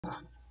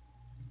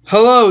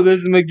Hello,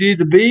 this is McD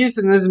the Beast,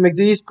 and this is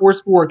McD Sports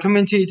Sport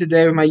coming to you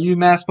today with my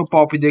Umass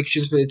football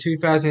predictions for the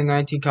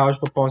 2019 college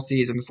football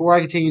season. Before I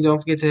continue, don't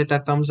forget to hit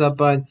that thumbs up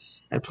button,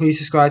 and please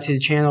subscribe to the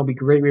channel. It would be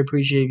greatly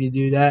appreciated if you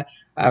do that.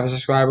 I have a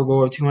subscriber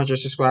goal of 200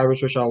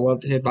 subscribers, which I'd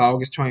love to hit by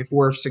August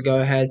 24th, so go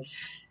ahead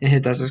and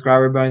hit that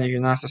subscriber button if you're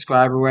not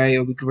subscribed already. It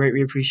would be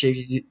greatly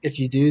appreciated if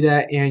you do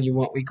that, and you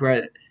won't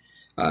regret it.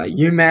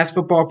 Umass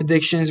football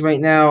predictions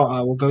right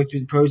now. We'll go through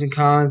the pros and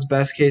cons,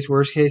 best case,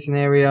 worst case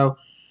scenario.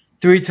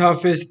 3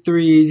 toughest,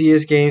 3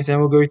 easiest games. Then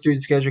we'll go through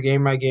the schedule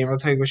game by game. I'll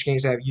tell you which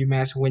games I have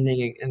UMass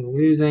winning and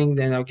losing.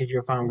 Then I'll give you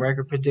a final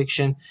record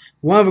prediction.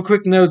 One of a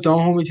quick note,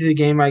 don't hold me to the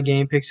game by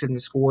game picks and the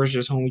scores.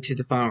 Just hold me to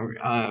the final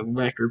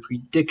record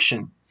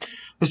prediction.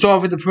 Let's start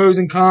off with the pros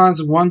and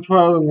cons. One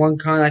pro and one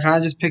con. I kind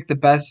of just picked the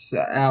best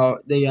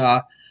out.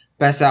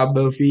 Best out of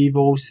both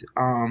evils.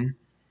 I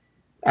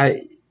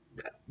kind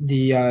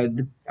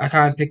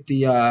of picked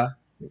the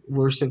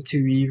worst of 2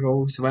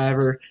 evils.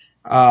 Whatever.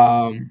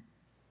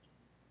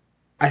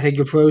 I think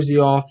the pros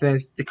the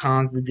offense, the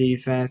cons the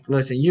defense.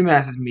 Listen,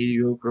 UMass is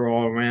mediocre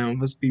all around.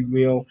 Let's be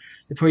real.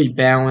 They're pretty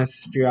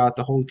balanced throughout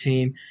the whole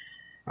team.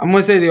 I'm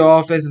going to say the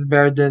offense is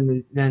better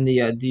than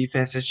the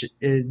defense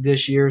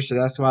this year, so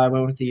that's why I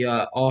went with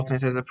the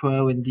offense as a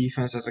pro and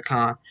defense as a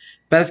con.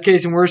 Best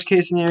case and worst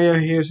case scenario,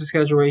 here's the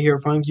schedule right here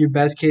in front of you.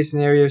 Best case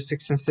scenario,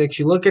 6-6.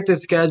 You look at the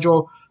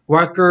schedule,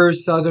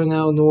 Rutgers, Southern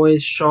Illinois,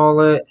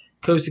 Charlotte,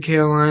 Coastal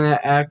Carolina,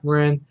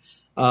 Akron,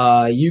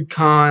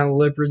 UConn,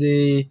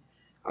 Liberty,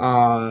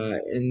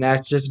 and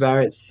that's just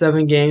about it.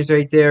 7 games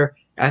right there.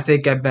 I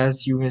think at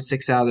best you win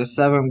 6 out of the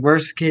 7.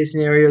 Worst case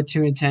scenario,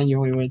 2-10. You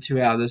only win 2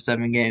 out of the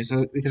 7 games.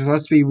 So, because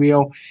let's be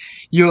real,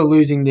 you are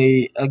losing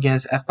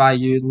against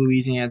FIU,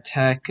 Louisiana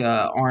Tech,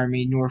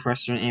 Army,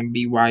 Northwestern, and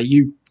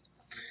BYU.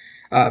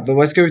 But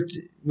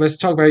let's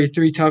talk about your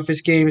 3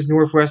 toughest games: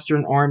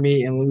 Northwestern,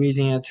 Army, and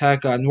Louisiana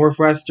Tech.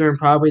 Northwestern,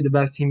 probably the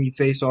best team you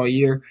face all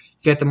year.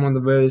 You get them on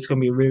the road, it's going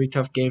to be a really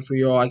tough game for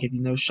you all. I give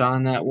you no shot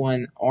on that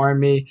one.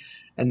 Army,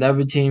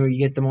 another team where you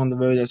get them on the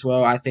road as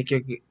well. I think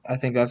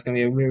that's going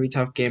to be a really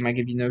tough game. I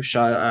give you no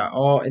shot at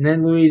all. And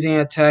then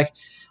Louisiana Tech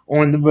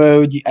on the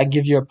road, I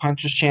give you a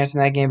puncher's chance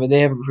in that game, but they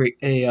have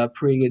a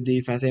pretty good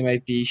defense. They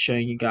might be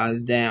shutting you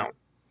guys down.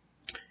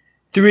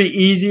 3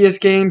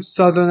 easiest games: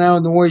 Southern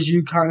Illinois,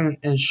 UConn,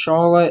 and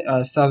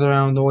Charlotte. Southern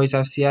Illinois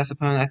FCS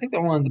opponent. I think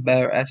they're one of the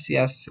better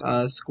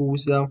FCS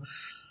schools though.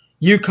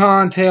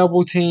 UConn,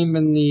 terrible team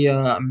in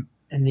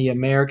the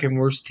American,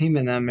 worst team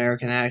in the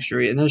American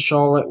actually. And then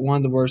Charlotte, one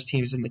of the worst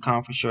teams in the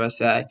Conference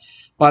USA.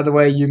 By the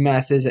way,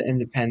 UMass is an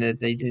independent.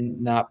 They did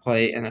not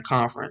play in a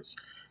conference.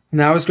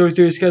 Now let's go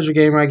through the schedule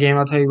game by game.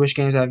 I'll tell you which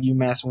games I have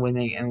UMass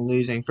winning and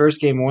losing. First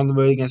game on the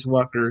road against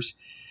Rutgers.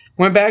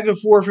 Went back and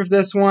forth with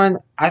this one.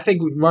 I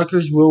think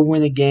Rutgers will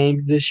win a game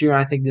this year.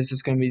 I think this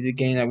is going to be the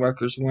game that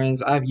Rutgers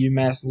wins. I have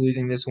UMass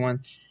losing this one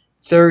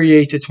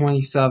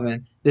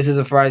 38-27. This is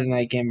a Friday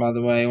night game, by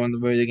the way, on the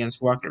road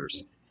against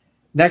Rutgers.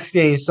 Next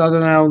game,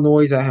 Southern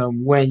Illinois at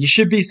home. Win. You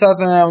should be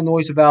Southern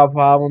Illinois without a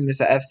problem.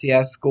 It's an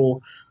FCS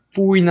school.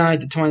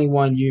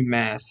 49-21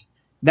 UMass.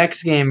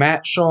 Next game,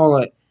 at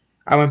Charlotte.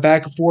 I went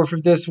back and forth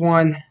with this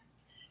one.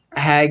 I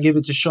had to give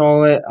it to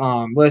Charlotte.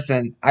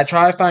 Listen, I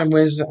try to find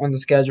wins on the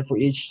schedule for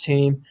each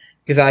team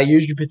because I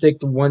usually predict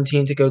the one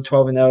team to go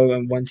 12-0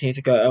 and one team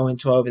to go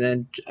 0-12, and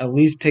then at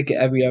least pick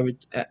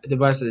the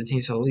rest of the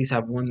teams to at least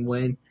have one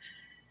win.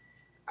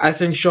 I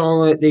think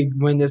Charlotte, they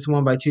win this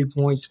one by 2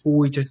 points,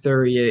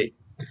 40-38.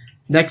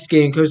 Next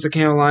game, Coastal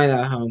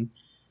Carolina at home.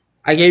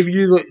 I gave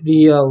you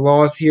the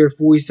loss here,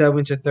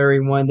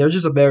 47-31. They're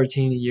just a better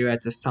team than you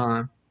at this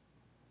time.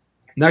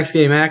 Next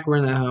game,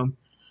 Akron at home.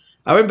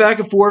 I went back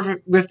and forth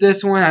with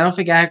this one. I don't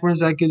think Akron's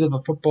that good of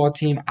a football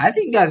team. I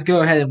think you guys go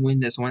ahead and win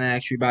this one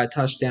actually by a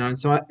touchdown.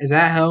 So it's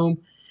at home.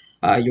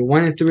 You're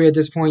 1-3 at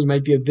this point. You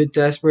might be a bit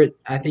desperate.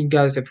 I think you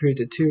guys have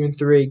proved it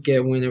 2-3. Get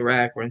a win over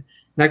Akron.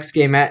 Next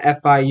game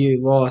at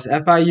FIU, loss.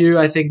 FIU,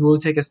 I think, will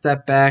take a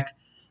step back,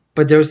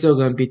 but they're still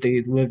going to beat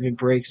the living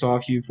breaks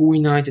off you.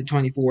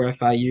 49-24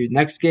 FIU.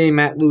 Next game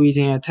at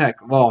Louisiana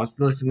Tech, loss.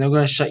 Listen, they're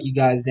going to shut you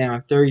guys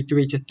down.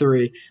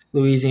 33-3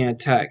 Louisiana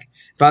Tech.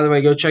 By the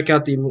way, go check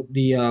out the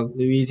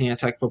Louisiana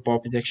Tech football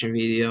prediction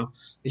video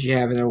if you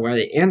haven't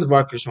already, and the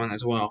Rutgers one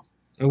as well.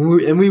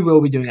 And we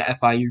will be doing an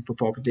FIU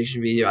football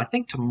prediction video, I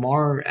think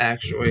tomorrow,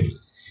 actually.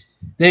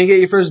 Then you get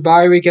your first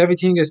bye week. Every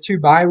team gets 2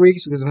 bye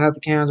weeks because of how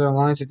the calendar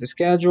aligns with the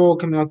schedule.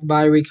 Coming off the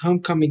bye week,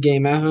 homecoming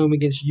game at home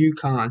against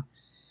UConn.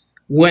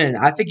 Win.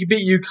 I think you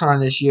beat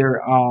UConn this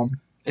year.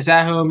 It's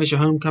at home. It's your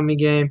homecoming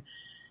game.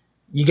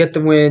 You get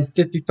the win,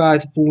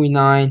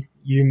 55-49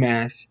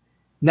 UMass.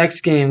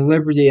 Next game,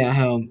 Liberty at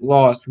home.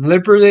 Lost.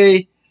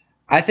 Liberty,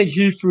 I think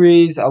Hugh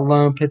Freeze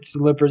alone puts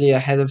Liberty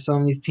ahead of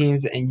some of these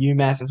teams, and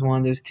UMass is one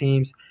of those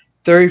teams.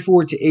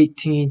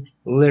 34-18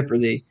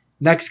 Liberty.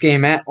 Next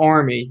game, at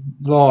Army.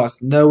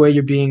 Lost. No way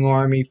you're beating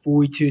Army.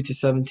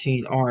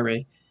 42-17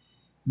 Army.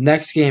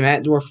 Next game,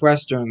 at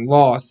Northwestern.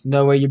 Lost.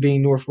 No way you're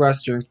beating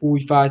Northwestern.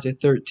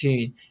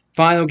 45-13.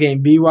 Final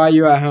game,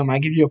 BYU at home. I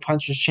give you a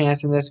puncher's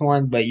chance in this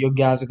one, but you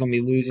guys are going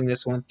to be losing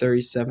this one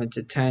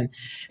 37-10.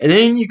 And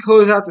then you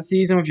close out the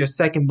season with your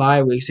second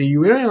bye week, so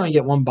you really only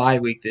get one bye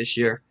week this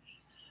year.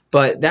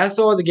 But that's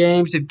all the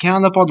games. If you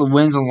count up all the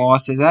wins and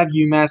losses, I have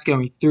UMass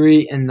going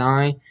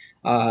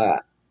 3-9.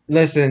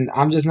 Listen,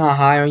 I'm just not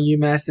high on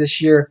UMass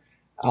this year.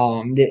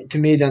 To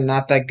me, they're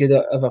not that good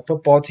of a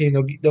football team.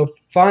 They'll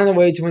find a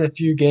way to win a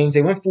few games.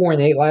 They went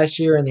 4-8 last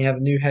year, and they have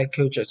a new head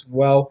coach as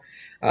well.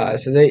 I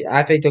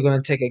think they're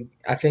going to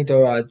I think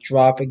they'll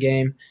drop a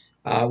game,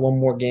 one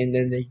more game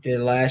than they did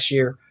last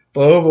year.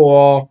 But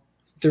overall,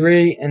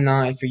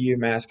 3-9 for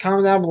UMass.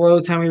 Comment down below.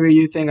 Tell me what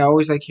you think. I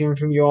always like hearing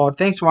from you all.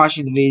 Thanks for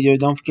watching the video.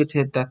 Don't forget to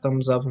hit that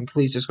thumbs up and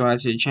please subscribe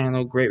to the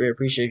channel. Greatly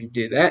appreciate if you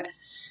do that.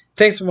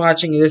 Thanks for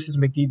watching. This is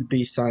McD the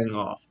Beast signing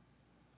off.